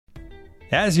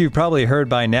As you've probably heard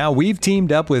by now, we've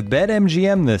teamed up with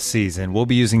BetMGM this season. We'll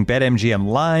be using BetMGM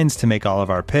lines to make all of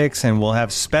our picks, and we'll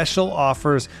have special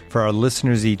offers for our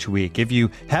listeners each week. If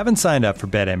you haven't signed up for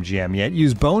BetMGM yet,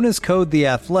 use bonus code The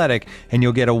Athletic, and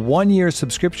you'll get a 1-year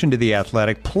subscription to The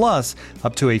Athletic, plus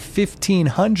up to a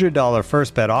 $1,500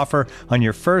 first bet offer on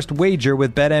your first wager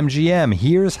with BetMGM.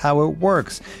 Here's how it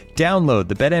works. Download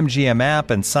the BetMGM app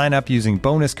and sign up using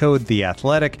bonus code The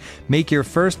Athletic. Make your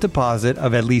first deposit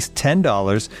of at least $10.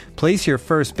 Place your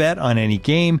first bet on any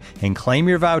game and claim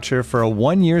your voucher for a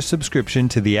 1-year subscription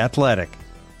to The Athletic.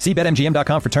 See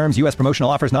BetMGM.com for terms. U.S. promotional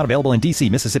offers not available in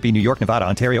D.C., Mississippi, New York, Nevada,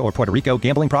 Ontario, or Puerto Rico.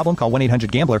 Gambling problem? Call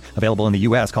 1-800-GAMBLER. Available in the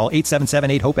U.S. Call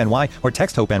 877-8-HOPE-NY or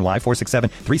text HOPE-NY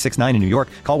 467-369 in New York.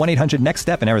 Call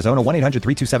 1-800-NEXT-STEP in Arizona.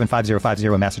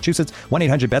 1-800-327-5050 in Massachusetts.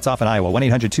 1-800-BETS-OFF in Iowa.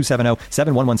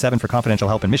 1-800-270-7117 for confidential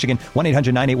help in Michigan.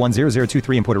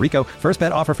 1-800-981-0023 in Puerto Rico. First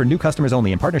bet offer for new customers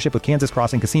only in partnership with Kansas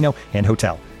Crossing Casino and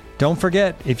Hotel. Don't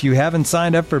forget, if you haven't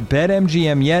signed up for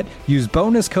BetMGM yet, use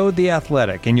bonus code The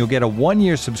Athletic, and you'll get a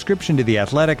 1-year subscription to The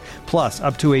Athletic, plus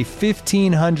up to a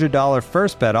 $1,500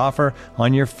 first bet offer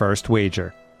on your first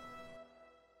wager.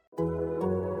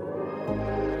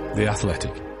 The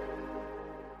Athletic.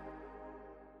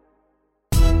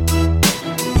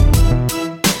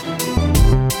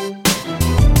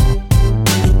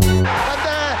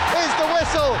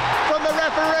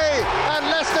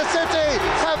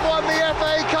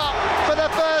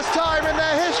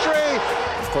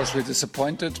 Of course, we're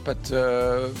disappointed, but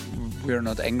we're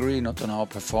not angry, not on our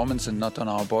performance and not on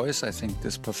our boys. I think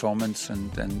this performance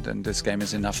and this game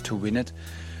is enough to win it.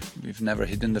 We've never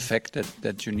hidden the fact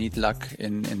that you need luck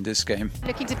in this game.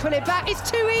 Looking to pull it back. It's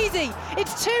too easy.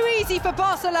 It's too easy for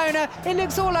Barcelona. It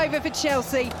looks all over for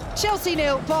Chelsea. Chelsea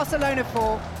 0, Barcelona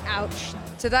 4. Ouch.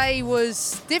 Today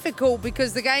was difficult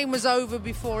because the game was over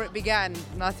before it began.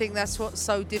 And I think that's what's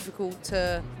so difficult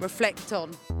to reflect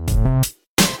on.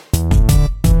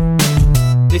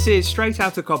 This is Straight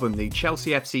Outta Cobham, the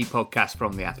Chelsea FC podcast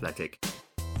from The Athletic.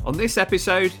 On this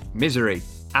episode, misery.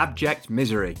 Abject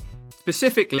misery.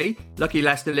 Specifically, lucky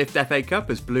Leicester lift FA Cup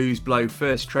as Blues blow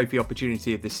first trophy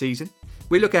opportunity of the season.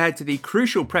 We look ahead to the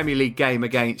crucial Premier League game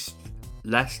against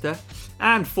Leicester,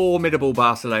 and formidable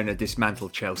Barcelona dismantle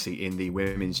Chelsea in the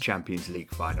Women's Champions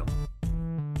League final.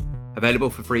 Available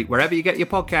for free wherever you get your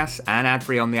podcasts and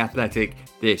ad-free on The Athletic,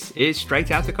 this is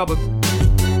Straight Outta Cobham.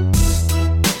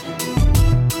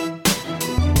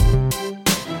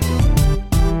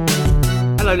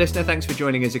 Hello listener, thanks for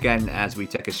joining us again as we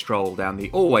take a stroll down the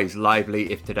always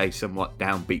lively, if today somewhat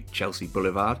downbeat, Chelsea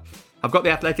Boulevard. I've got the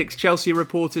Athletic's Chelsea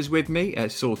reporters with me,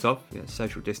 sort of,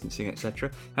 social distancing,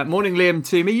 etc. Morning Liam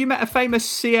Toomey, you met a famous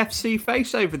CFC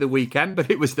face over the weekend,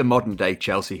 but it was the modern day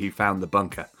Chelsea who found the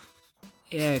bunker.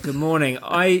 Yeah, good morning.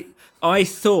 I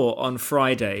thought on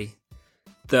Friday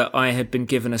that I had been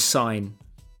given a sign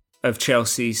of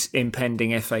Chelsea's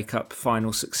impending FA Cup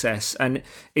final success, and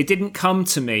it didn't come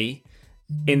to me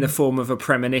in the form of a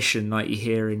premonition like you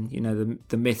hear in,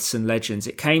 the myths and legends.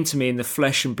 It came to me in the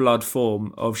flesh and blood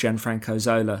form of Gianfranco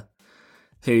Zola,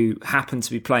 who happened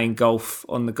to be playing golf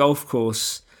on the golf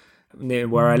course near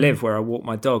where I live, where I walk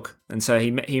my dog. And so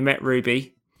he met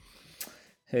Ruby,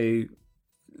 who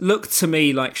looked to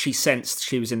me like she sensed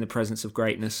she was in the presence of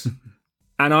greatness.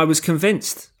 And I was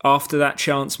convinced after that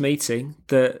chance meeting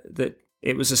that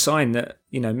it was a sign that,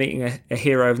 meeting a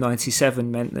hero of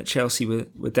 97 meant that Chelsea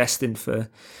were destined for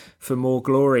more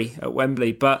glory at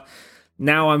Wembley. But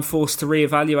now I'm forced to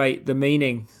reevaluate the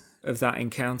meaning of that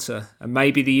encounter. And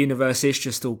maybe the universe is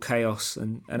just all chaos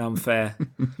and unfair.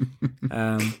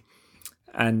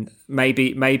 And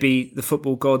maybe the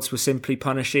football gods were simply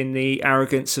punishing the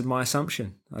arrogance of my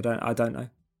assumption. I don't know.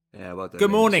 Yeah, well, good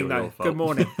morning, though. Good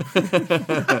morning.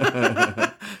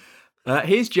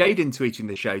 Here's Jaden tweeting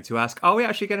the show to ask, are we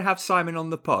actually going to have Simon on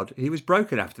the pod? He was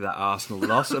broken after that Arsenal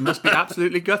loss and must be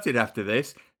absolutely gutted after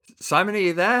this. Simon, are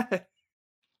you there?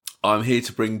 I'm here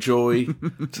to bring joy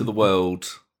to the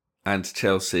world and to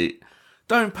Chelsea.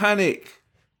 Don't panic.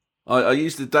 I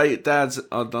used the Dad's...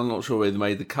 I'm not sure whether they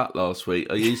made the cut last week.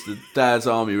 I used the Dad's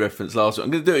Army reference last week.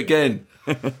 I'm going to do it again.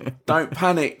 Don't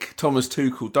panic, Thomas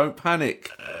Tuchel. Don't panic.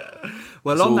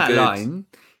 Well, it's on that line...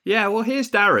 Yeah, well,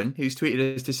 here's Darren, who's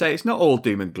tweeted us to say it's not all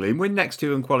doom and gloom. Win next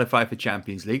 2 and qualify for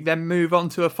Champions League, then move on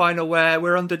to a final where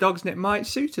we're underdogs and it might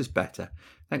suit us better.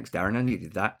 Thanks, Darren. I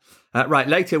needed that. Right,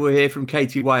 later we'll hear from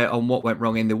Katie Wyatt on what went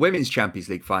wrong in the Women's Champions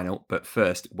League final. But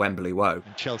first, Wembley woe.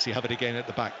 And Chelsea have it again at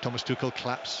the back. Thomas Tuchel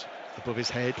claps above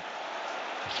his head.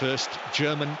 First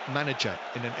German manager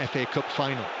in an FA Cup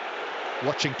final.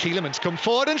 Watching Tielemans come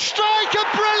forward and strike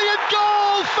a brilliant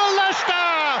goal for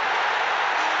Leicester!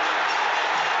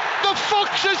 The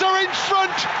Foxes are in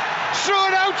front through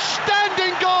an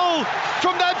outstanding goal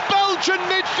from their Belgian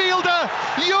midfielder,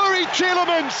 Youri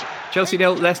Tielemans. Chelsea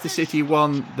 0, Leicester City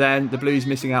 1. Then the Blues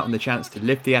missing out on the chance to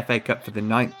lift the FA Cup for the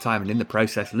 9th time and in the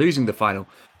process losing the final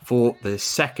for the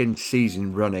 2nd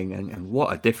season running. And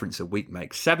what a difference a week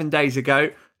makes. 7 days ago,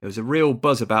 there was a real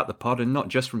buzz about the pod, and not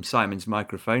just from Simon's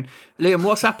microphone. Liam,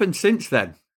 what's happened since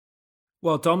then?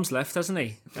 Well, Dom's left, hasn't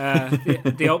he?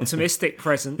 The optimistic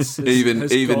presence has even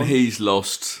gone. He's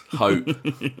lost hope.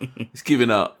 He's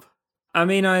given up. I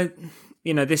mean,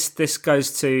 this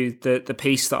goes to the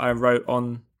piece that I wrote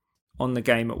on the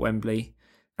game at Wembley.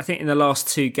 I think in the last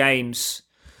 2 games,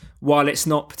 while it's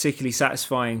not particularly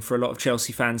satisfying for a lot of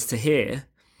Chelsea fans to hear,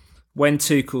 when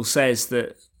Tuchel says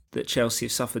that Chelsea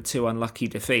have suffered 2 unlucky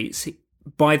defeats,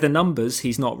 by the numbers,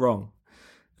 he's not wrong.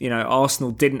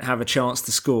 Arsenal didn't have a chance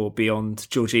to score beyond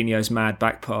Jorginho's mad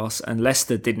back pass, and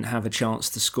Leicester didn't have a chance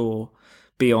to score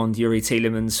beyond Youri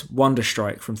Tielemans' wonder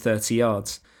strike from 30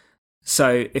 yards.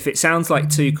 So if it sounds like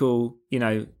Tuchel,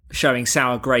 showing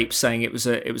sour grapes, saying it was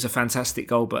a fantastic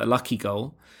goal but a lucky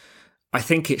goal, I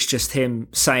think it's just him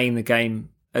saying the game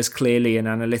as clearly and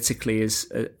analytically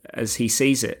as he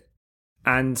sees it.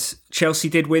 And Chelsea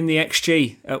did win the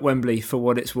XG at Wembley, for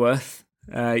what it's worth.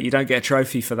 You don't get a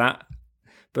trophy for that,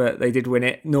 but they did win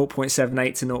it,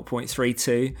 0.78 to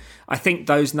 0.32. I think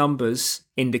those numbers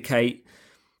indicate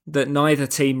that neither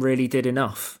team really did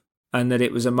enough, and that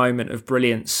it was a moment of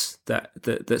brilliance that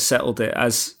settled it,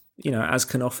 as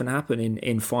can often happen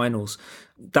in finals.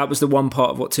 That was the one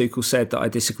part of what Tuchel said that I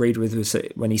disagreed with, was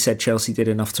that when he said Chelsea did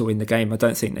enough to win the game. I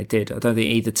don't think they did. I don't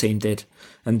think either team did,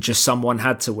 and just someone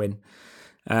had to win.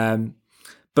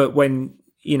 But when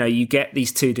you get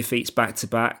these 2 defeats back to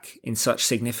back in such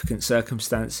significant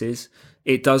circumstances,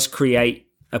 it does create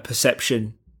a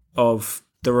perception of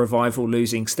the revival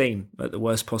losing steam at the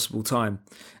worst possible time.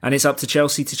 And it's up to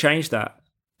Chelsea to change that.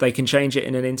 They can change it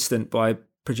in an instant by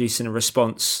producing a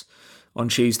response on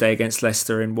Tuesday against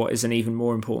Leicester in what is an even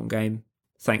more important game,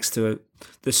 thanks to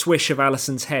the swish of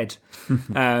Alisson's head.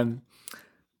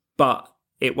 But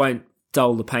it won't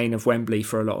dull the pain of Wembley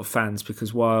for a lot of fans,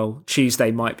 because while Tuesday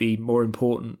might be more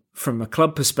important from a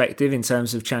club perspective in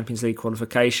terms of Champions League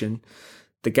qualification,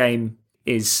 the game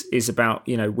is about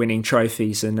winning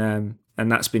trophies, and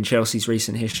that's been Chelsea's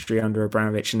recent history under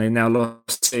Abramovich, and they've now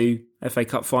lost 2 FA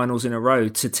Cup finals in a row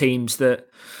to teams that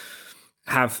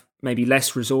have maybe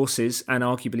less resources and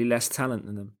arguably less talent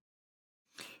than them.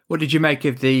 What did you make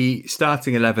of the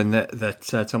starting 11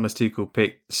 that Thomas Tuchel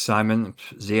picked? Simon,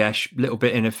 Ziyech, a little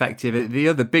bit ineffective. The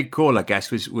other big call, I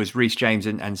guess, was Reece James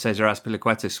and Cesar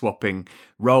Azpilicueta swapping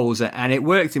roles, and it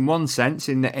worked in one sense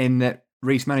in that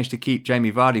Reece managed to keep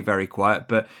Jamie Vardy very quiet,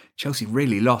 but Chelsea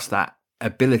really lost that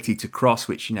ability to cross,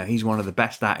 which he's one of the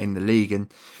best at in the league,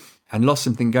 and lost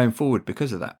something going forward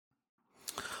because of that.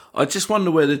 I just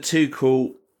wonder whether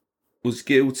Tuchel was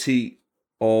guilty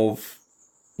of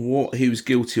what he was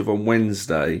guilty of on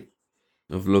Wednesday,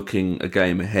 of looking a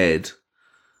game ahead,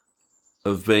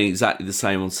 of being exactly the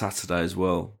same on Saturday as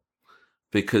well.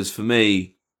 Because for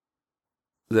me,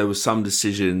 there were some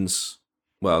decisions,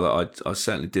 that I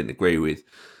certainly didn't agree with.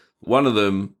 One of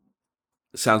them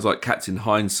sounds like captain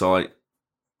hindsight,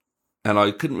 and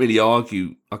I couldn't really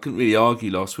argue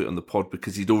last week on the pod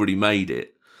because he'd already made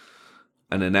it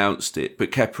and announced it.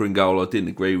 But Kepa in goal, I didn't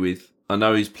agree with. I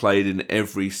know he's played in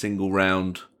every single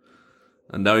round.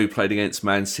 I know he played against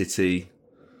Man City.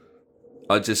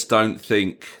 I just don't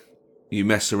think you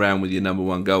mess around with your number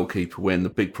 1 goalkeeper when the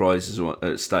big prizes are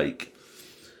at stake.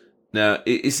 Now,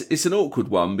 it's an awkward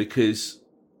one, because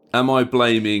am I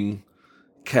blaming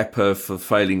Kepa for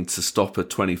failing to stop a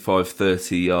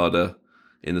 25-30 yarder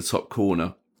in the top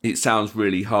corner? It sounds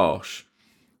really harsh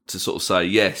to sort of say,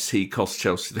 yes, he cost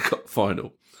Chelsea the cup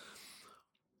final.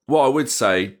 What I would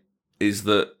say is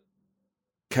that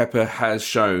Kepa has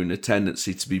shown a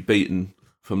tendency to be beaten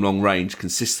from long range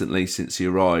consistently since he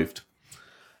arrived.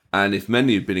 And if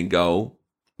Mendy had been in goal,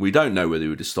 we don't know whether he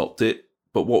would have stopped it,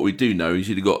 but what we do know is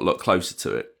he'd have got a lot closer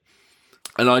to it.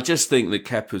 And I just think that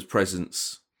Kepa's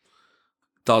presence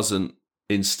doesn't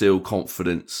instill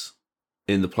confidence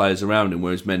in the players around him,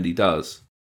 whereas Mendy does.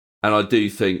 And I do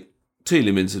think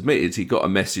Tielemans admitted he got a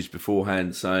message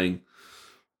beforehand saying,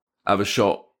 have a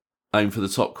shot, aim for the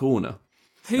top corner.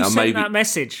 Who sent that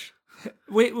message?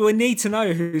 We need to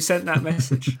know who sent that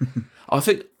message. I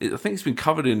think it's been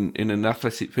covered in an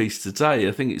Athletic piece today.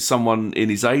 I think it's someone in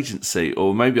his agency,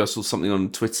 or maybe I saw something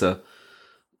on Twitter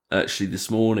actually this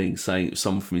morning saying it was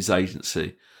someone from his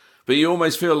agency. But you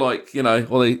almost feel like, they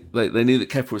knew that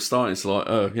Kepa was starting, so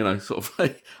sort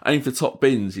of aim for top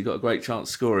bins, you've got a great chance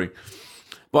of scoring.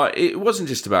 But it wasn't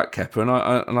just about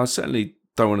Kepa, and I certainly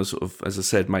don't want to sort of, as I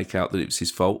said, make out that it was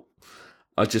his fault.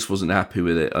 I just wasn't happy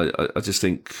with it. I just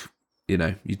think, you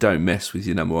don't mess with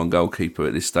your number one goalkeeper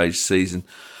at this stage of the season.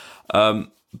 But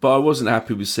I wasn't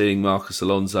happy with seeing Marcos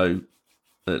Alonso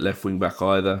at left wing back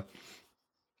either.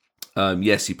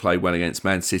 Yes, he played well against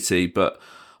Man City, but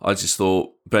I just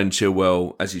thought Ben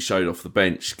Chilwell, as he showed off the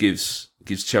bench, gives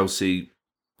Chelsea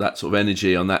that sort of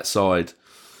energy on that side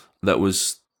that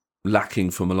was lacking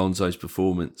from Alonso's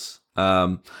performance.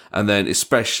 And then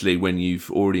especially when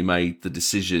you've already made the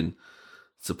decision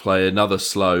to play another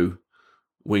slow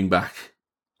wing back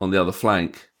on the other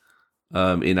flank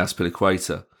in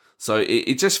Azpilicueta. So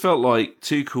it just felt like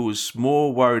Tuchel was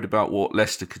more worried about what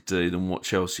Leicester could do than what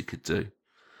Chelsea could do.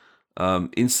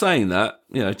 In saying that,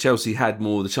 Chelsea had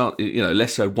more of the chance.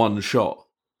 Leicester had one shot,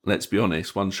 let's be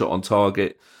honest, one shot on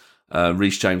target.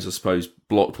 Reece James, I suppose,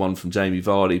 blocked one from Jamie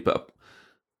Vardy, but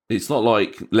it's not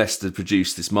like Leicester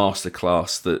produced this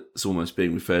masterclass that's almost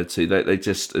being referred to. They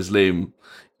just, as Liam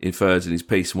inferred in his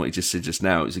piece and what he just said just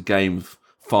now, it was a game of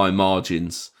fine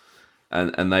margins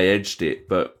and they edged it.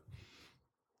 But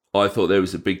I thought there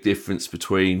was a big difference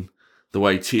between the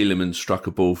way Tielemans struck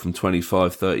a ball from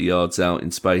 25, 30 yards out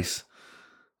in space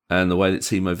and the way that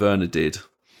Timo Werner did.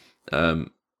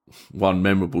 One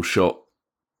memorable shot,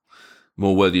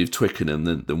 more worthy of Twickenham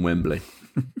than Wembley.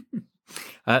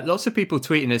 Lots of people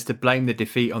tweeting us to blame the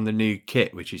defeat on the new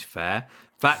kit, which is fair.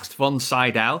 Vaxed von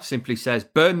Sydow simply says,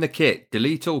 burn the kit,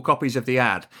 delete all copies of the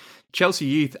ad. Chelsea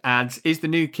Youth adds, is the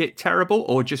new kit terrible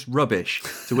or just rubbish?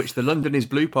 To which the London is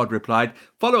Blue Pod replied,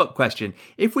 follow-up question,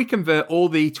 if we convert all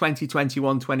the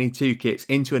 2021-22 kits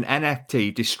into an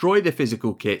NFT, destroy the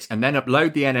physical kits and then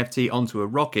upload the NFT onto a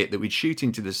rocket that we'd shoot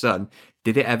into the sun,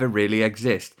 did it ever really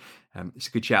exist? It's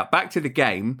a good shout. Back to the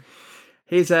game.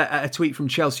 Here's a tweet from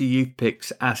Chelsea Youth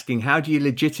Picks asking, how do you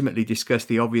legitimately discuss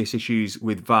the obvious issues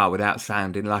with VAR without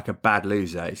sounding like a bad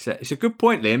loser? It's a good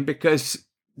point, Liam, because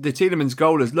the Tielemans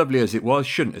goal, as lovely as it was,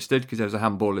 shouldn't have stood because there was a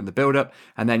handball in the build-up.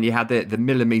 And then you had the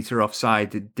millimetre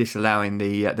offside disallowing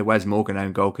the Wes Morgan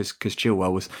own goal because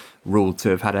Chilwell was ruled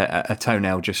to have had a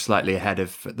toenail just slightly ahead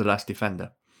of the last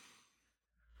defender.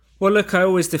 Well, look, I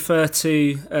always defer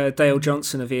to Dale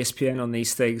Johnson of ESPN on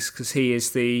these things because he is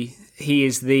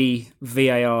the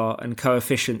VAR and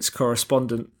coefficients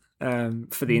correspondent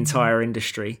for the entire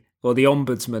industry, or the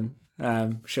ombudsman,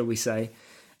 shall we say.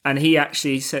 And he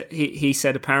actually said, he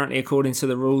said apparently, according to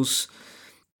the rules,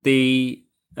 the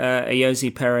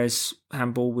Ayoze Perez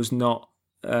handball was not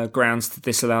grounds to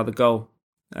disallow the goal.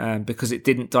 Because it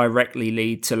didn't directly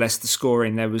lead to Leicester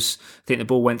scoring. I think the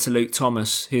ball went to Luke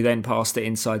Thomas, who then passed it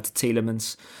inside to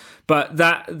Tielemans. But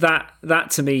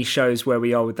that to me shows where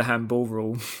we are with the handball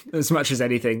rule. As much as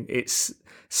anything, it's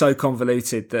so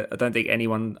convoluted that I don't think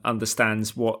anyone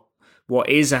understands what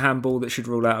is a handball that should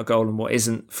rule out a goal and what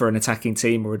isn't for an attacking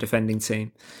team or a defending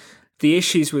team. The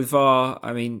issues with VAR,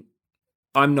 I mean,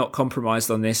 I'm not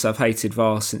compromised on this. I've hated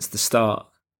VAR since the start.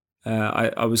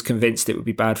 I was convinced it would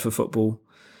be bad for football.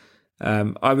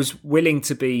 I was willing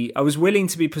to be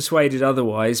persuaded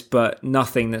otherwise, but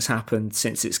nothing that's happened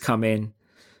since it's come in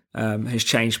has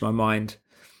changed my mind.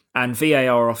 And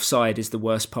VAR offside is the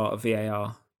worst part of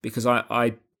VAR because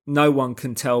no one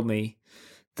can tell me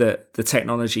that the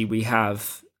technology we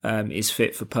have is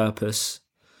fit for purpose.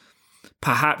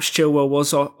 Perhaps Chilwell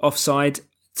was offside.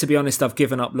 To be honest, I've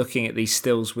given up looking at these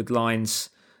stills with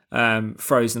lines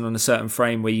frozen on a certain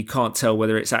frame where you can't tell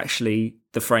whether it's actually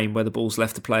the frame where the ball's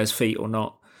left the player's feet or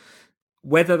not.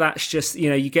 Whether that's just,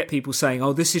 you get people saying,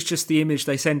 oh, this is just the image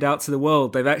they send out to the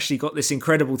world. They've actually got this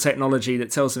incredible technology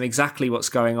that tells them exactly what's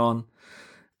going on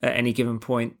at any given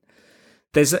point.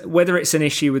 Whether it's an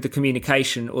issue with the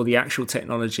communication or the actual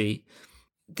technology,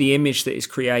 the image that is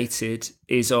created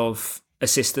is of a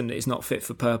system that is not fit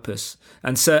for purpose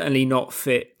and certainly not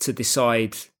fit to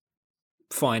decide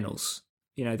finals.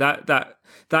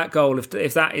 That goal,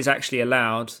 if that is actually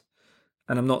allowed,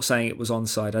 and I'm not saying it was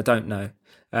onside, I don't know.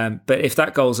 But if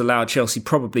that goal's allowed, Chelsea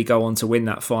probably go on to win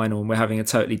that final, and we're having a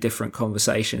totally different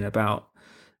conversation about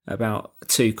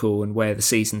Tuchel and where the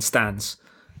season stands,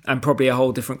 and probably a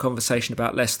whole different conversation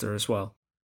about Leicester as well.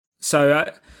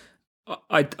 So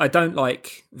I don't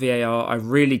like VAR. I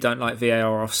really don't like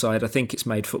VAR offside. I think it's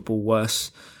made football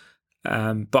worse.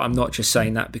 But I'm not just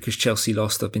saying that because Chelsea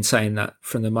lost. I've been saying that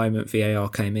from the moment VAR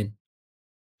came in.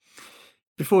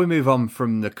 Before we move on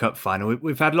from the cup final,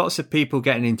 we've had lots of people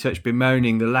getting in touch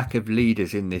bemoaning the lack of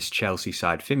leaders in this Chelsea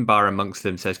side. Finbar amongst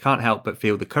them says, can't help but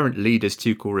feel the current leaders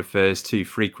Tuchel refers to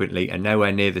frequently are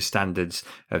nowhere near the standards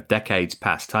of decades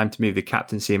past. Time to move the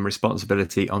captaincy and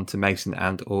responsibility onto Mason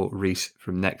and or Reece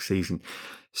from next season.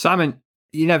 Simon,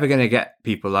 you're never going to get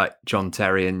people like John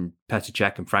Terry and Petr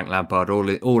Cech and Frank Lampard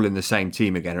all in the same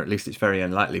team again, or at least it's very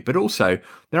unlikely. But also,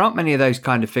 there aren't many of those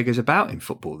kind of figures about in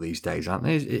football these days, aren't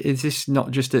there? Is this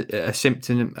not just a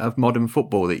symptom of modern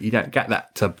football that you don't get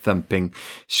that tub-thumping,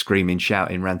 screaming,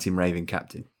 shouting, ranting, raving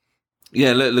captain?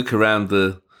 Yeah, look around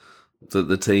the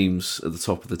teams at the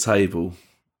top of the table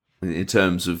in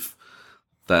terms of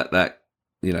that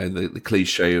the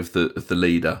cliche of the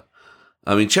leader.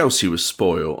 I mean, Chelsea was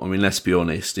spoiled. I mean, let's be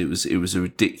honest. It was a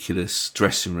ridiculous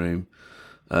dressing room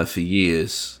for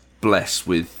years, blessed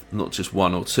with not just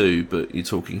one or two, but you're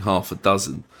talking half a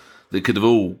dozen that could have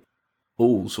all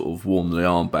sort of worn the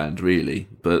armband, really.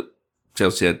 But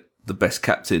Chelsea had the best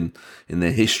captain in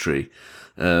their history,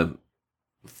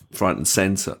 front and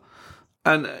centre.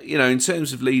 And in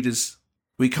terms of leaders,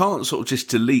 we can't sort of just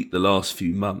delete the last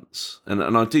few months.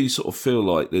 And I do sort of feel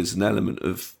like there's an element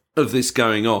of this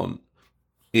going on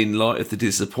in light of the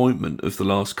disappointment of the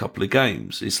last couple of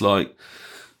games. It's like,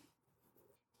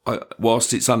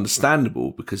 whilst it's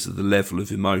understandable because of the level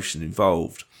of emotion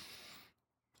involved,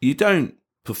 you don't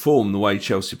perform the way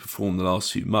Chelsea performed the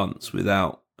last few months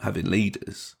without having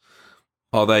leaders.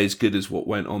 Are they as good as what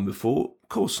went on before? Of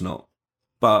course not.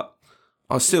 But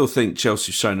I still think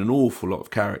Chelsea's shown an awful lot of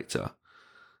character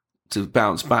to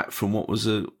bounce back from what was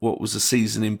a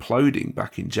season imploding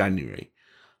back in January.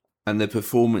 And their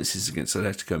performances against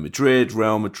Atletico Madrid,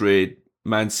 Real Madrid,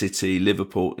 Man City,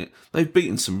 Liverpool, they've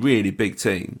beaten some really big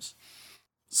teams.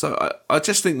 So I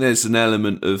just think there's an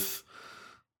element of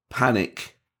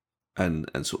panic and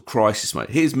sort of crisis mode.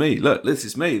 Here's me, look, this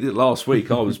is me. Last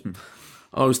week I was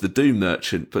the doom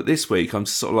merchant, but this week I'm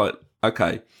sort of like,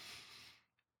 okay,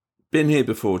 been here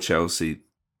before Chelsea.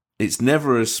 It's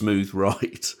never a smooth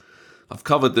ride. I've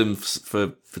covered them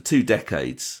for 2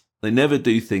 decades. They never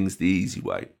do things the easy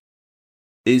way.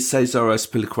 Is Cesar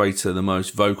Azpilicueta the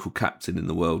most vocal captain in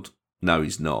the world? No,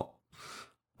 he's not.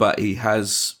 But he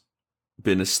has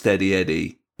been a steady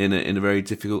Eddie in a very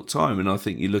difficult time. And I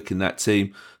think you look in that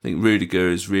team, I think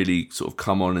Rudiger has really sort of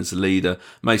come on as a leader.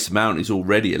 Mason Mount is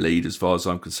already a leader as far as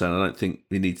I'm concerned. I don't think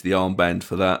he needs the armband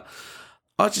for that.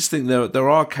 I just think there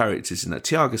are characters in that.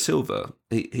 Thiago Silva,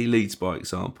 he leads by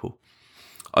example.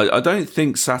 I don't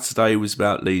think Saturday was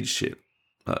about leadership.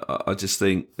 I just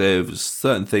think there was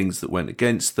certain things that went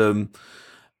against them.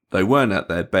 They weren't at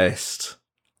their best,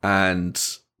 and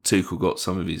Tuchel got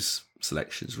some of his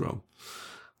selections wrong.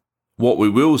 What we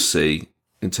will see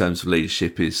in terms of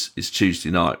leadership is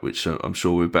Tuesday night, which I'm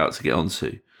sure we're about to get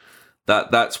onto.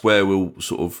 That's where we'll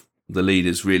sort of the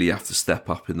leaders really have to step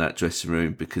up in that dressing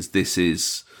room, because this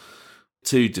is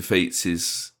 2 defeats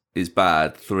is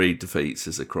bad, 3 defeats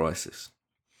is a crisis.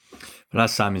 Well,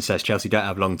 as Simon says, Chelsea don't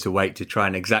have long to wait to try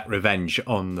and exact revenge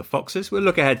on the Foxes. We'll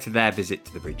look ahead to their visit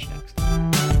to the Bridge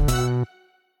next.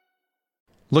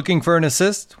 Looking for an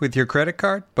assist with your credit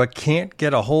card, but can't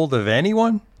get a hold of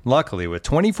anyone? Luckily, with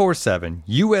 24/7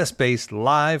 US-based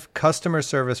live customer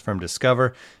service from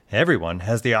Discover, everyone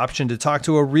has the option to talk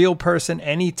to a real person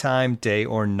anytime, day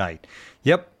or night.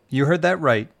 Yep, you heard that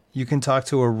right. You can talk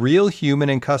to a real human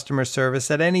in customer service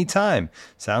at any time.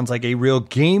 Sounds like a real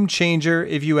game changer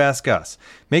if you ask us.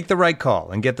 Make the right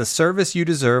call and get the service you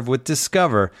deserve with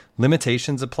Discover.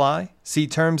 Limitations apply. See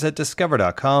terms at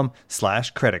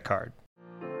discover.com/creditcard.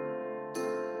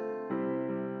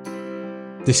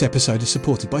 This episode is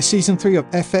supported by Season 3 of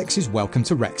FX's Welcome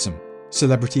to Wrexham.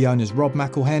 Celebrity owners Rob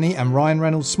McElhenney and Ryan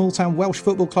Reynolds' small-town Welsh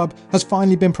football club has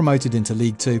finally been promoted into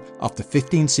League 2 after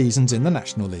 15 seasons in the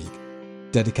National League.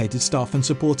 Dedicated staff and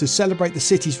supporters celebrate the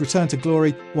city's return to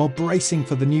glory while bracing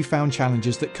for the newfound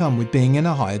challenges that come with being in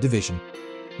a higher division.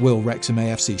 Will Wrexham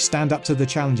AFC stand up to the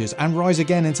challenges and rise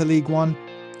again into League 1?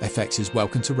 FX's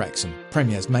Welcome to Wrexham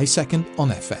premieres May 2nd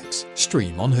on FX.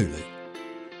 Stream on Hulu.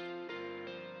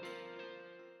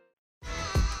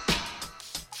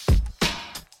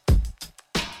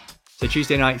 So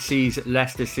Tuesday night sees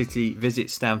Leicester City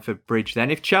visit Stamford Bridge then.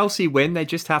 If Chelsea win, they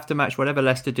just have to match whatever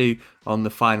Leicester do on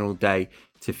the final day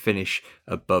to finish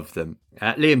above them.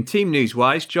 Liam, team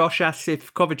news-wise, Josh asks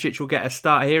if Kovacic will get a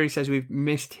start here. He says we've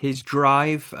missed his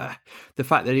drive. The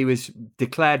fact that he was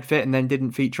declared fit and then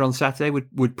didn't feature on Saturday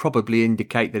would probably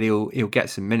indicate that he'll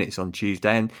get some minutes on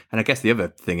Tuesday. And I guess the other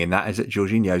thing in that is that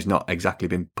Jorginho's not exactly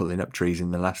been pulling up trees in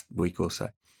the last week or so.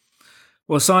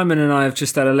 Well, Simon and I have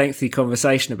just had a lengthy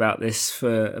conversation about this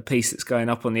for a piece that's going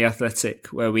up on The Athletic,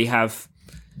 where we have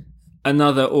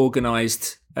another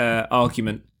organised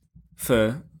argument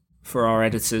for our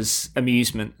editor's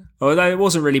amusement. Although it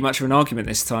wasn't really much of an argument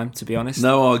this time, to be honest.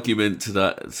 No argument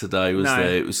today, was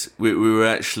there? It was we were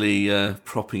actually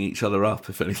propping each other up,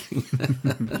 if anything.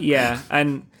 Yeah,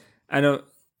 and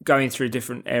going through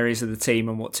different areas of the team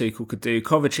and what Tuchel could do.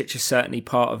 Kovacic is certainly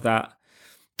part of that.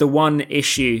 The one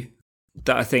issue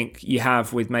that I think you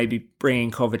have with maybe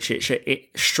bringing Kovacic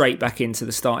straight back into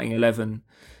the starting 11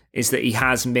 is that he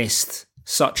has missed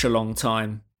such a long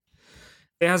time.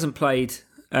 He hasn't played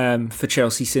for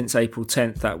Chelsea since April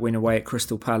 10th, that win away at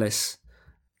Crystal Palace.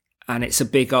 And it's a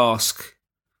big ask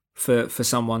for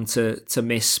someone to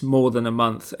miss more than a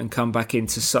month and come back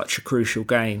into such a crucial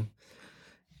game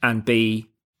and be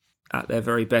at their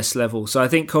very best level. So I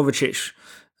think Kovacic,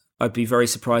 I'd be very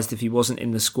surprised if he wasn't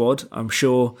in the squad. I'm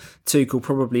sure Tuchel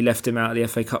probably left him out of the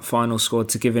FA Cup final squad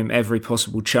to give him every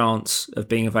possible chance of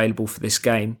being available for this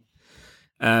game.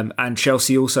 And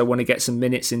Chelsea also want to get some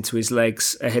minutes into his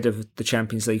legs ahead of the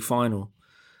Champions League final.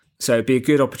 So it'd be a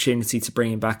good opportunity to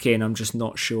bring him back in. I'm just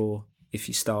not sure if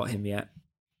you start him yet.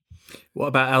 What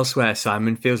about elsewhere,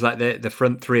 Simon? Feels like the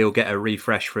front three will get a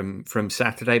refresh from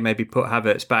Saturday. Maybe put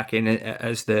Havertz back in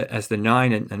as the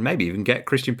 9 and maybe even get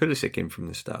Christian Pulisic in from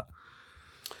the start.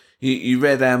 You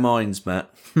read our minds, Matt.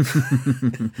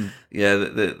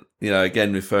 Yeah,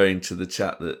 again, referring to the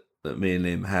chat that me and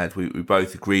Liam had, we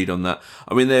both agreed on that.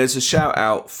 I mean, there's a shout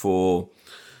out for,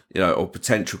 a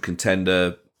potential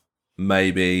contender,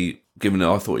 maybe, given that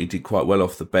I thought he did quite well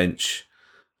off the bench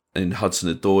in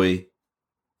Hudson-Odoi.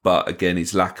 But again,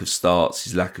 his lack of starts,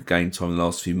 his lack of game time in the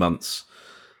last few months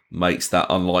makes that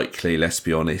unlikely, let's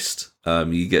be honest.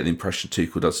 You get the impression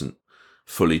Tuchel doesn't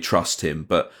fully trust him.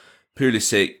 But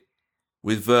Pulisic,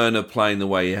 with Werner playing the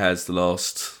way he has the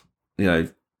last,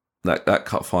 that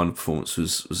cup final performance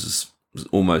was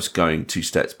almost going 2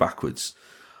 steps backwards.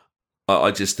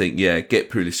 I just think, get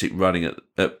Pulisic running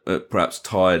at perhaps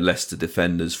tired Leicester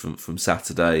defenders from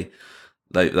Saturday.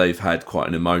 They've had quite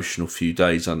an emotional few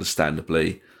days,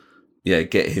 understandably.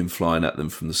 Get him flying at them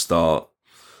from the start.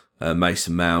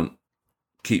 Mason Mount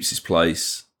keeps his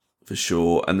place for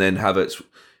sure. And then Havertz,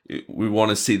 we want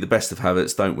to see the best of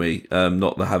Havertz, don't we?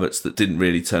 Not the Havertz that didn't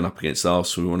really turn up against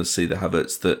Arsenal. We want to see the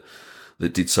Havertz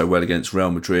that did so well against Real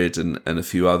Madrid and a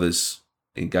few others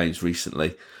in games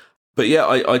recently. But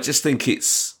I just think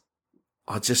it's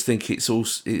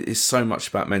so much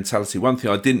about mentality. One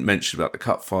thing I didn't mention about the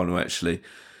cup final actually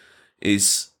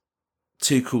is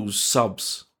Tuchel's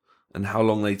subs and how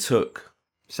long they took.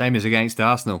 Same as against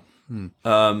Arsenal.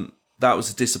 That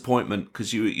was a disappointment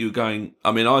because you were going.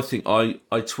 I mean, I think I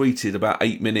tweeted about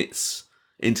 8 minutes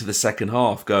into the second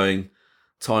half, going,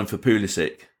 "Time for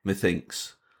Pulisic,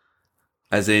 methinks."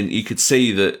 As in, you could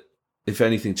see that if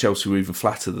anything, Chelsea were even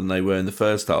flatter than they were in the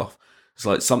first half. It's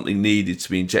like something needed to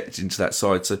be injected into that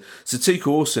side. So Tuchel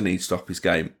also needs to up his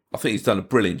game. I think he's done a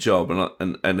brilliant job.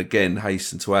 And again,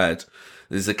 hasten to add,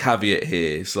 there's a caveat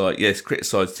here. It's like, yes,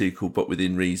 criticise Tuchel, but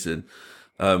within reason.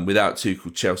 Without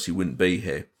Tuchel, Chelsea wouldn't be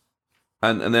here.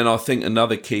 And then I think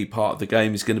another key part of the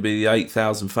game is going to be the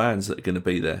 8,000 fans that are going to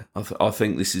be there. I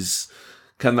think this is,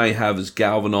 can they have as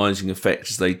galvanising effect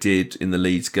as they did in the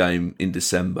Leeds game in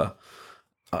December?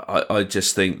 I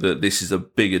just think that this is a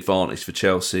big advantage for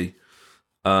Chelsea.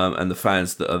 And the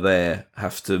fans that are there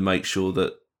have to make sure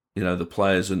that, the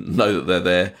players know that they're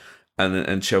there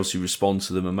and Chelsea respond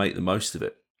to them and make the most of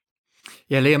it.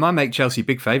 Yeah, Liam, I make Chelsea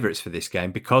big favourites for this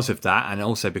game because of that, and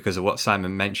also because of what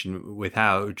Simon mentioned with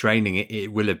how draining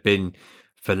it will have been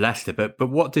for Leicester. But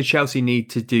what do Chelsea need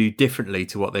to do differently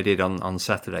to what they did on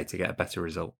Saturday to get a better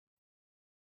result?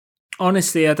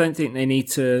 Honestly, I don't think they need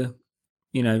to,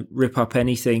 rip up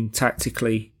anything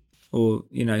tactically or,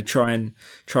 try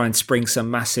and spring some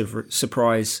massive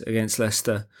surprise against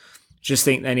Leicester. Just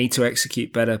think they need to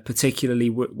execute better, particularly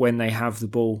when they have the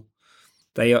ball.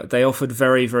 They offered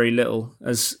very, very little.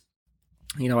 As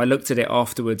I looked at it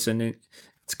afterwards, and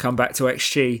to come back to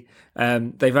XG,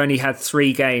 they've only had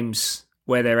 3 games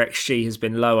where their XG has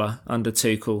been lower under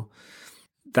Tuchel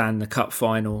than the cup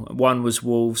final. One was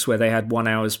Wolves, where they had 1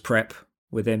 hour's prep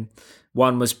with him.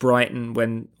 One was Brighton,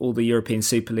 when all the European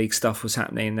Super League stuff was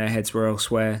happening and their heads were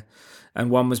elsewhere.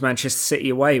 And one was Manchester City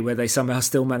away, where they somehow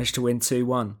still managed to win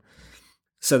 2-1.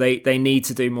 So they need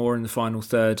to do more in the final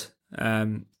third.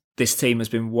 This team has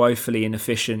been woefully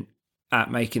inefficient at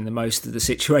making the most of the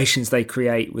situations they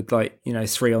create with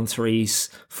 3-on-3s,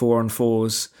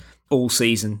 4-on-4s all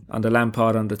season under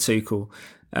Lampard, under Tuchel.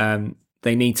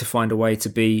 They need to find a way to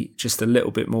be just a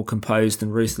little bit more composed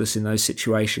and ruthless in those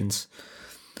situations.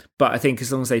 But I think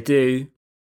as long as they do,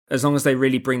 as long as they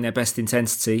really bring their best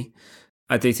intensity,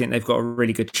 I do think they've got a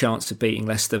really good chance of beating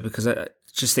Leicester, because I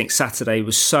just think Saturday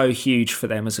was so huge for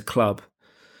them as a club.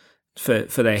 For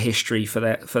their history, for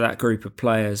that group of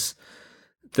players,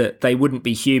 that they wouldn't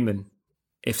be human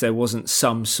if there wasn't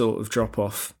some sort of drop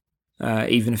off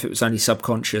even if it was only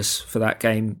subconscious for that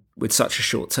game with such a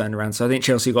short turnaround. So I think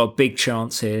Chelsea got a big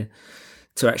chance here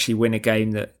to actually win a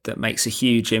game that makes a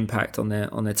huge impact on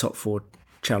their top four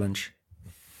challenge.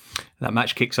 That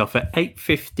match kicks off at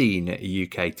 8:15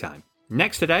 UK time.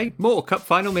 Next today, more Cup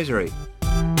Final misery.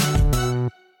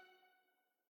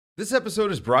 This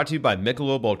episode is brought to you by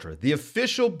Michelob Ultra, the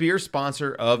official beer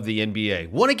sponsor of the NBA.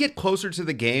 Want to get closer to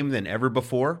the game than ever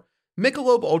before?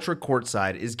 Michelob Ultra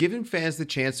Courtside is giving fans the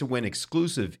chance to win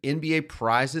exclusive NBA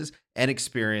prizes and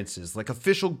experiences like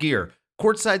official gear,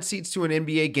 courtside seats to an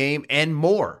NBA game, and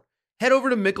more. Head over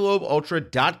to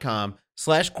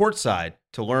MichelobUltra.com/courtside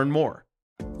to learn more.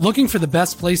 Looking for the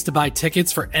best place to buy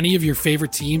tickets for any of your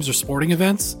favorite teams or sporting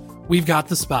events? We've got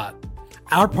the spot.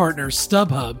 Our partner,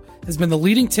 StubHub, has been the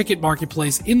leading ticket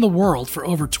marketplace in the world for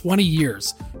over 20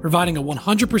 years, providing a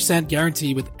 100%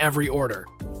 guarantee with every order.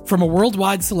 From a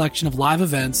worldwide selection of live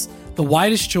events, the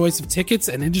widest choice of tickets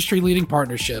and industry-leading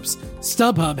partnerships,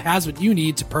 StubHub has what you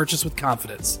need to purchase with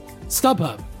confidence.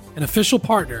 StubHub, an official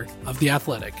partner of The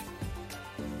Athletic.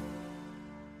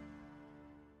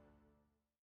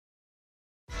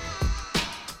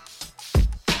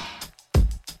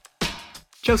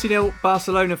 Chelsea 0,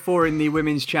 Barcelona 4 in the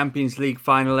Women's Champions League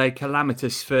final. A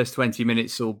calamitous first 20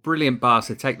 minutes saw brilliant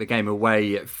Barca take the game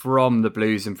away from the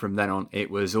Blues, and from then on it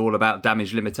was all about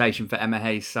damage limitation for Emma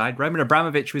Hayes' side. Roman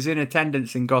Abramovich was in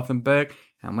attendance in Gothenburg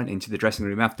and went into the dressing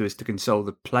room afterwards to console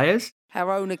the players.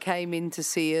 Our owner came in to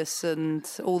see us and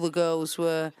all the girls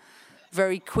were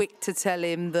very quick to tell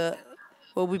him that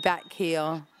we'll be back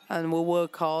here and we'll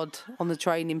work hard on the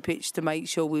training pitch to make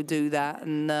sure we'll do that.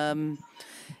 And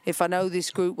if I know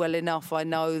this group well enough, I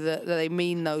know that they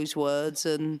mean those words,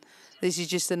 and this is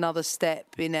just another step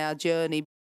in our journey.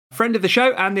 Friend of the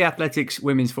show and the Athletics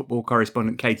women's football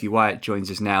correspondent Katie Wyatt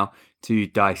joins us now to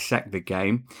dissect the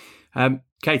game.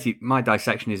 Katie, my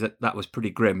dissection is that was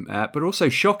pretty grim, but also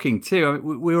shocking too. I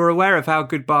mean, we were aware of how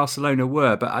good Barcelona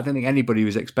were, but I don't think anybody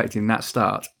was expecting that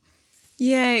start.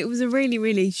 Yeah, it was a really,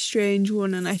 really strange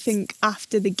one, and I think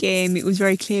after the game it was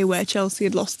very clear where Chelsea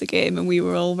had lost the game, and we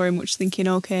were all very much thinking,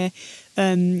 okay,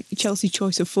 Chelsea's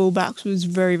choice of fullbacks was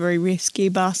very, very risky.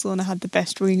 Barcelona had the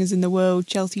best wingers in the world.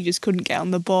 Chelsea just couldn't get on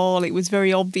the ball. It was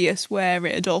very obvious where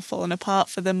it had all fallen apart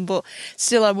for them, but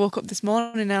still I woke up this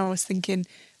morning and I was thinking,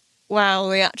 wow,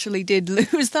 they actually did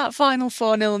lose that final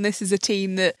 4-0, and this is a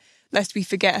team that, lest we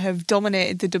forget, have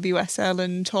dominated the WSL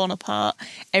and torn apart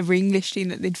every English team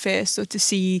that they'd faced. So to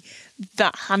see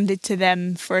that handed to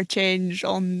them for a change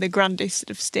on the grandest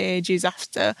of stages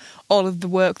after all of the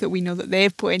work that we know that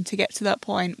they've put in to get to that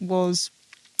point was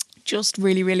just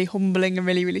really, really humbling and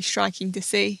really, really striking to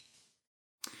see.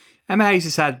 Emma Hayes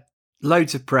has had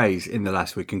loads of praise in the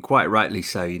last week, and quite rightly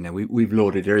so. You know, we've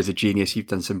lauded her as a genius. You've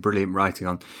done some brilliant writing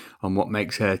on what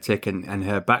makes her tick and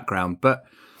her background. But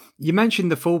you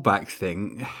mentioned the fullback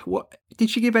thing. What did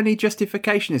she give any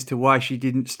justification as to why she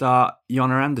didn't start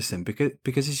Jonna Andersson?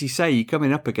 Because as you say, you're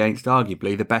coming up against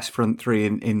arguably the best front three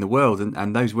in the world,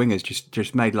 and those wingers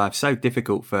just made life so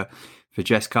difficult for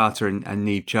Jess Carter and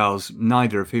Niamh Charles,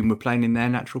 neither of whom were playing in their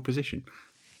natural position.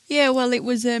 Yeah, well, it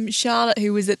was Charlotte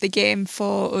who was at the game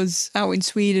for us out in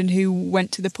Sweden who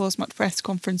went to the post-match press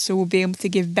conference, so will be able to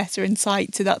give better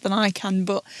insight to that than I can.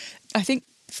 But I think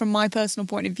from my personal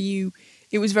point of view,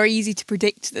 it was very easy to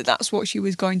predict that that's what she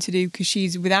was going to do, because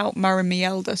she's without Maren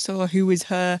Mjelde, so who is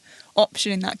her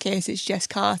option in that case? It's Jess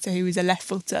Carter, who is a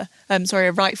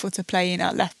a right footer playing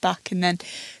at left back, and then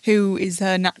who is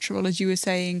her natural, as you were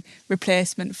saying,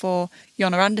 replacement for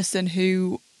Jonna Andersson,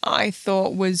 who I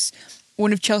thought was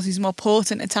one of Chelsea's more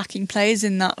potent attacking players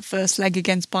in that first leg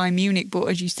against Bayern Munich, but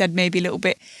as you said, maybe a little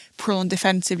bit prone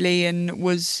defensively and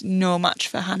was no match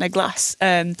for Hannah Glass,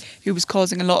 who was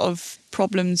causing a lot of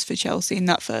problems for Chelsea in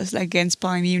that first leg against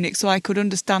Bayern Munich. So I could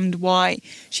understand why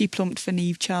she plumped for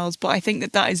Niamh Charles, but I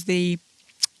think that is the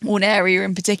one area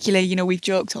in particular. You know, we've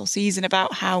joked all season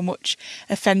about how much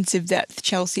offensive depth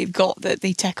Chelsea have got, that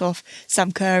they take off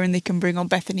Sam Kerr and they can bring on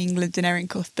Bethany England and Erin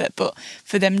Cuthbert, but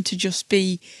for them to just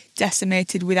be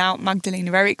decimated without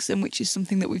Magdalena Eriksson, which is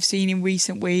something that we've seen in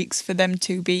recent weeks, for them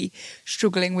to be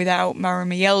struggling without Maren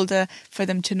Mjelde, for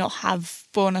them to not have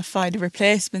bona fide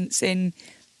replacements in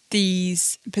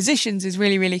these positions is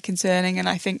really, really concerning. And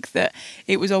I think that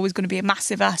it was always going to be a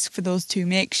massive ask for those two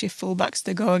makeshift fullbacks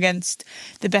to go against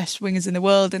the best wingers in the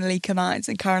world, and Alika Martins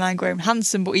and Caroline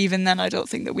Graham-Hansen. But even then, I don't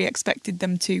think that we expected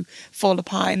them to fall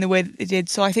apart in the way that they did.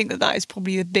 So I think that is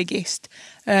probably the biggest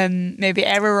maybe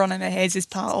error on Emma Hayes'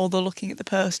 part, although looking at the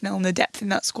personnel and the depth in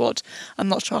that squad, I'm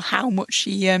not sure how much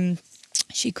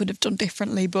she could have done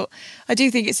differently. But I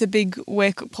do think it's a big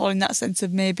wake-up call in that sense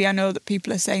of maybe I know that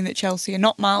people are saying that Chelsea are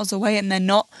not miles away, and they're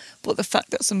not, but the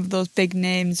fact that some of those big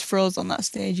names froze on that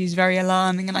stage is very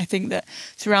alarming. And I think that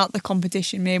throughout the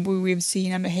competition, maybe we've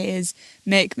seen Emma Hayes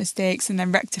make mistakes and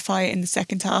then rectify it in the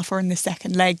second half or in the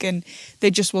second leg, and there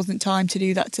just wasn't time to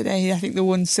do that today. I think the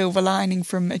one silver lining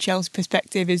from a Chelsea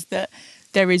perspective is that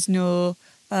there is no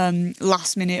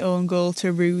last minute own goal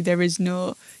to Rue. There is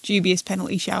no dubious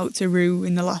penalty shout to Rue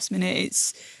in the last minute.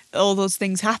 It's all those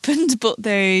things happened, but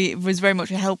there was very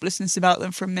much a helplessness about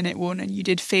them from minute one, and you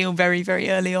did feel very, very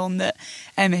early on that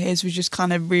Emma Hayes was just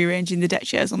kind of rearranging the deck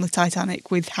chairs on the Titanic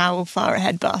with how far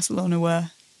ahead Barcelona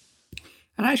were.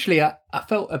 And actually, I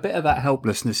felt a bit of that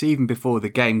helplessness even before the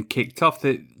game kicked off.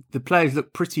 The players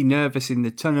looked pretty nervous in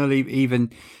the tunnel. Even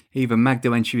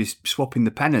Magda, when she was swapping the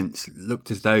pennants,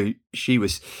 looked as though she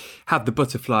had the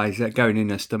butterflies going in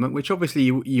her stomach, which obviously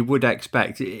you would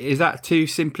expect. Is that too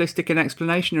simplistic an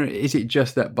explanation, or is it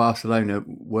just that Barcelona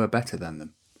were better than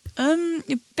them?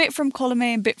 A bit from column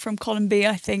A and a bit from column B,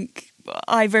 I think.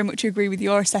 I very much agree with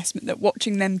your assessment that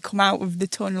watching them come out of the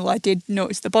tunnel, I did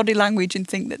notice the body language and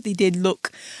think that they did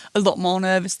look a lot more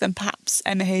nervous than perhaps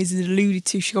Emma Hayes had alluded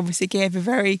to. She obviously gave a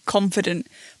very confident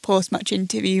post-match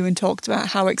interview and talked about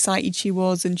how excited she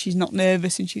was and she's not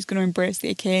nervous and she's going to embrace the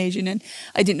occasion. And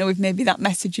I didn't know if maybe that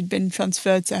message had been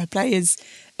transferred to her players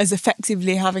as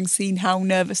effectively, having seen how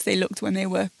nervous they looked when they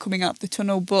were coming out of the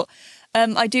tunnel. But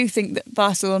I do think that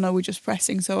Barcelona were just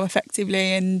pressing so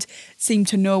effectively and seemed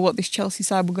to know what this Chelsea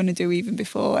side were going to do even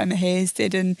before Emma Hayes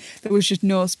did, and there was just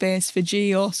no space for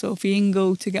G or Sophie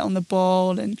Ingle to get on the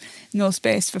ball, and no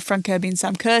space for Fran Kirby and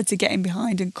Sam Kerr to get in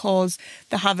behind and cause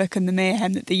the havoc and the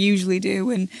mayhem that they usually do.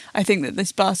 And I think that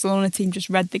this Barcelona team just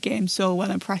read the game so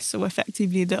well and pressed so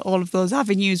effectively that all of those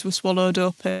avenues were swallowed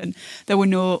up and there were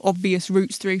no obvious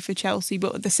routes through for Chelsea.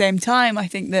 But at the same time, I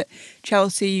think that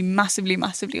Chelsea massively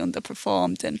underperformed,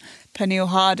 and Pernille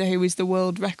Harder, who is the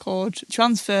world record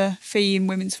transfer fee in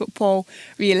women's football,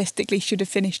 realistically should have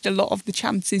finished a lot of the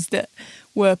chances that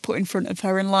were put in front of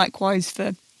her, and likewise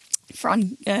for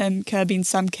Fran Kirby and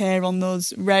Sam Kerr on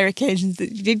those rare occasions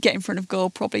that you did get in front of goal,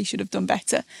 probably should have done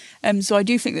better. So I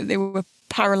do think that they were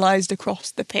paralysed across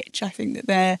the pitch. I think that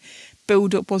their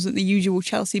build-up wasn't the usual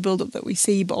Chelsea build-up that we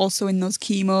see, but also in those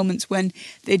key moments when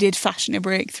they did fashion a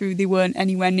breakthrough, they weren't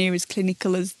anywhere near as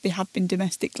clinical as they have been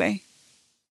domestically.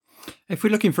 If we're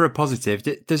looking for a positive,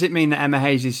 does it mean that Emma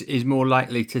Hayes is more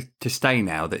likely to stay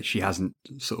now that she hasn't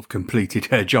sort of completed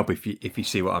her job, if you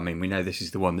see what I mean? We know this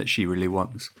is the one that she really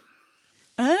wants.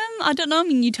 I don't know. I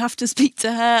mean, you'd have to speak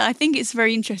to her. I think it's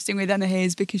very interesting with Emma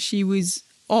Hayes because she was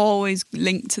always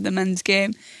linked to the men's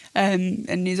game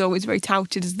and is always very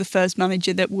touted as the first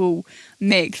manager that will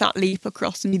make that leap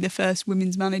across and be the first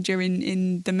women's manager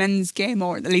in the men's game,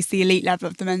 or at least the elite level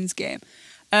of the men's game.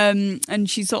 And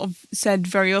she sort of said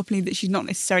very openly that she's not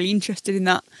necessarily interested in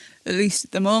that, at least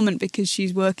at the moment, because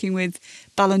she's working with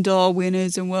Ballon d'Or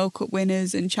winners and World Cup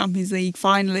winners and Champions League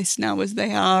finalists now as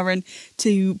they are, and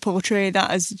to portray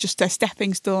that as just a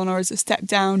stepping stone or as a step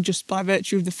down just by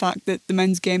virtue of the fact that the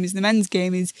men's game is the men's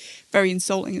game is very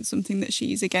insulting and something that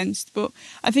she's against. But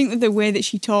I think that the way that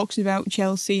she talks about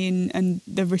Chelsea and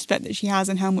the respect that she has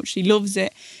and how much she loves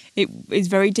it, it is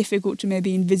very difficult to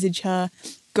maybe envisage her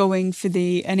going for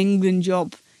an England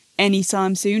job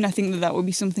anytime soon. I think that would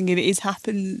be something if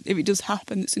it does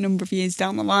happen, it's a number of years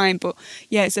down the line. But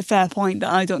yeah, it's a fair point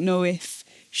that I don't know if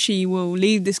she will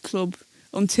leave this club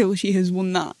until she has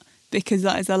won that, because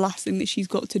that is the last thing that she's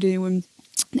got to do, and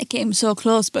it came so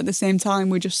close, but at the same time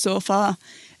we're just so far.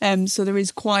 So there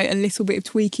is quite a little bit of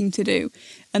tweaking to do,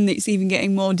 and it's even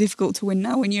getting more difficult to win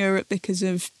now in Europe because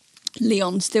of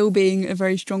Lyon still being a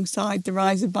very strong side, the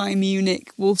rise of Bayern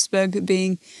Munich, Wolfsburg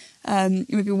being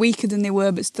maybe weaker than they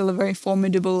were but still a very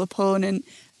formidable opponent,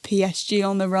 PSG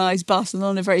on the rise,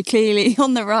 Barcelona very clearly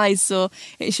on the rise. So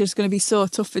it's just going to be so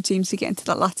tough for teams to get into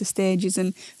that latter stages,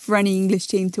 and for any English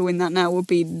team to win that now would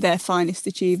be their finest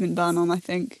achievement, bar none, I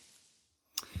think.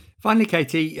 Finally,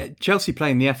 Katie, Chelsea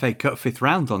playing the FA Cup fifth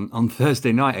round on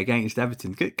Thursday night against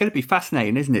Everton. Going to be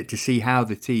fascinating, isn't it, to see how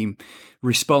the team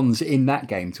responds in that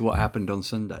game to what happened on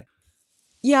Sunday?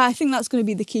 Yeah, I think that's going to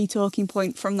be the key talking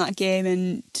point from that game.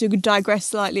 And to digress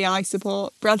slightly, I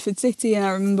support Bradford City, and I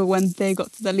remember when they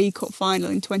got to the League Cup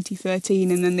final in 2013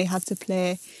 and then they had to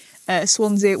play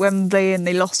Swansea at Wembley and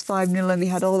they lost 5-0 and they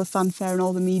had all the fanfare and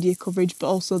all the media coverage, but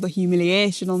also the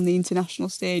humiliation on the international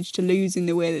stage to lose in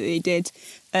the way that they did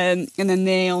And then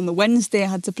they, on the Wednesday,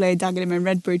 had to play Dagenham and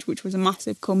Redbridge, which was a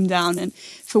massive come down. And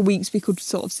for weeks, we could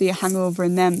sort of see a hangover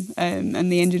in them.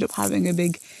 And they ended up having a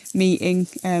big meeting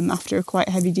after a quite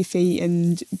heavy defeat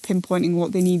and pinpointing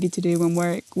what they needed to do and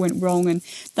where it went wrong. And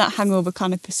that hangover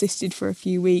kind of persisted for a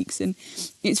few weeks. And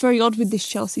it's very odd with this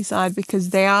Chelsea side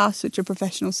because they are such a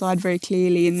professional side very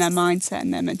clearly in their mindset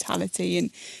and their mentality.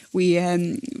 And we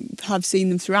have seen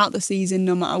them throughout the season,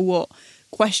 no matter what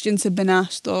questions have been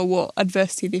asked or what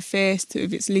adversity they faced,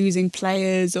 if it's losing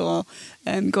players or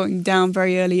going down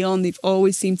very early on, they've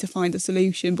always seemed to find a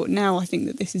solution. But now I think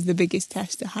that this is the biggest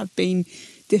test to have been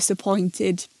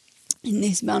disappointed in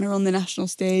this manner on the national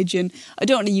stage. And I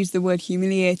don't want to use the word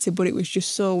humiliated, but it was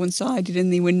just so one-sided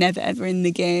and they were never ever in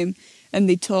the game. And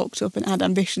they talked up and had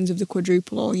ambitions of the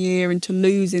quadruple all year, and to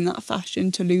lose in that fashion,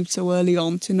 to lose so early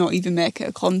on, to not even make it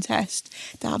a contest,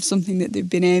 to have something that they've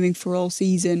been aiming for all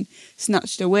season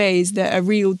snatched away is a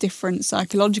real different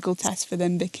psychological test for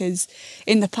them, because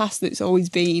in the past it's always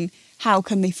been how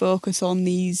can they focus on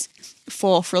these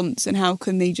forefronts and how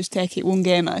can they just take it one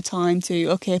game at a time to,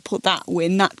 okay, put that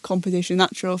win, that competition,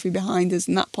 that trophy behind us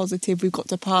and that positive, we've got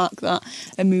to park that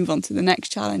and move on to the next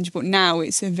challenge. But now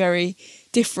it's a very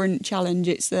different challenge.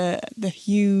 It's the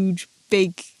huge,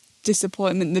 big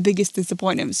disappointment, the biggest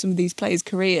disappointment of some of these players'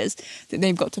 careers that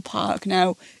they've got to park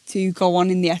now to go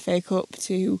on in the FA Cup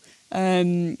to at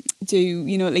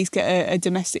least get a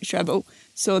domestic treble.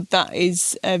 So that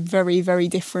is a very, very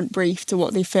different brief to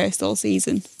what they faced all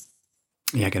season.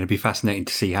 Yeah, going to be fascinating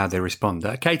to see how they respond.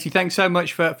 Katie, thanks so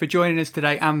much for joining us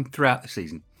today and throughout the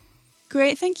season.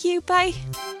 Great, thank you. Bye.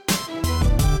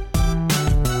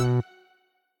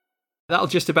 That'll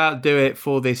just about do it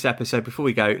for this episode. Before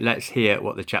we go, let's hear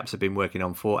what the chaps have been working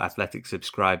on for Athletic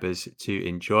subscribers to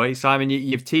enjoy. Simon,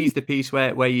 you've teased the piece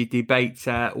where you debate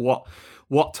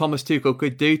what Thomas Tuchel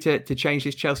could do to change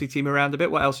this Chelsea team around a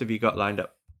bit. What else have you got lined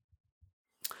up?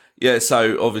 Yeah,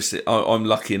 so obviously I'm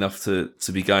lucky enough to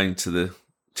be going to the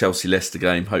Chelsea-Leicester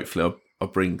game. Hopefully I'll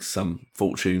bring some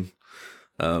fortune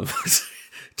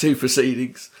to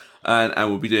proceedings, and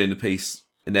we'll be doing the piece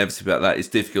inevitably about that. It's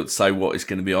difficult to say what it's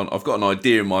going to be on. I've got an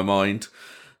idea in my mind,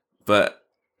 but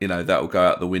that will go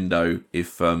out the window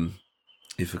if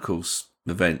of course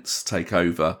events take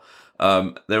over.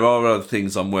 There are other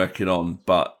things I'm working on,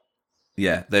 but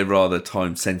yeah, they're rather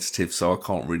time sensitive, so I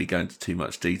can't really go into too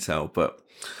much detail. But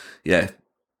yeah,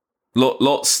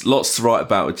 lots to write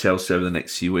about with Chelsea over the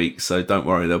next few weeks, so don't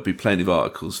worry, there'll be plenty of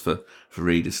articles for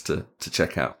readers to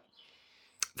check out.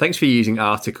 Thanks for using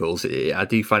articles. I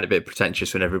do find it a bit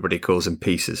pretentious when everybody calls them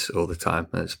pieces all the time.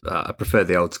 I prefer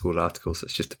the old school articles.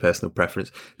 That's just a personal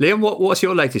preference. Liam, what's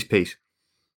your latest piece?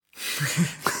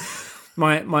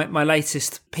 my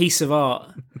latest piece of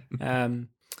art.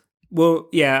 Well,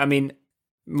 yeah, I mean,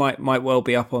 might well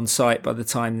be up on site by the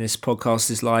time this podcast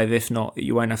is live. If not,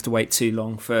 you won't have to wait too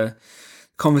long for a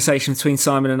conversation between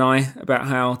Simon and I about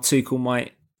how Tuchel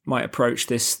might approach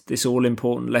this all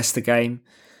important Leicester game.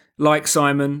 Like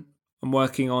Simon, I'm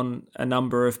working on a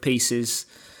number of pieces.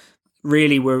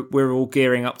 Really, we're all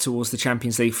gearing up towards the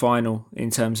Champions League final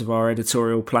in terms of our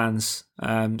editorial plans.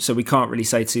 So we can't really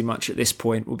say too much at this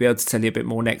point. We'll be able to tell you a bit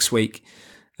more next week.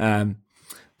 But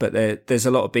there's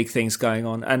a lot of big things going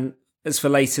on. And as for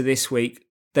later this week,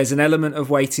 there's an element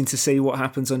of waiting to see what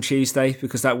happens on Tuesday,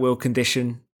 because that will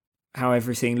condition how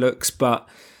everything looks. But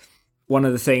one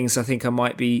of the things I think I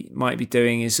might be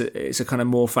doing is a kind of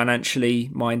more financially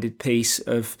minded piece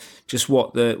of just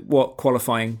what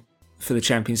qualifying for the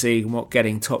Champions League and what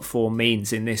getting top four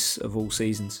means in this of all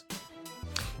seasons.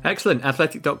 Excellent.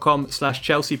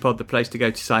 Athletic.com/ChelseaPod, the place to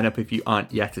go to sign up if you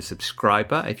aren't yet a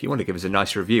subscriber. If you want to give us a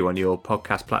nice review on your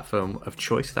podcast platform of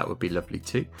choice, that would be lovely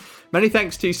too. Many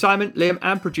thanks to Simon, Liam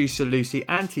and producer Lucy,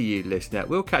 and to you, listener.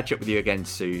 We'll catch up with you again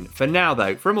soon. For now,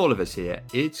 though, from all of us here,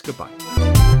 it's goodbye.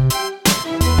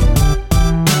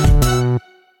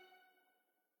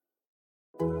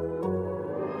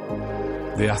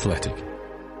 The Athletic.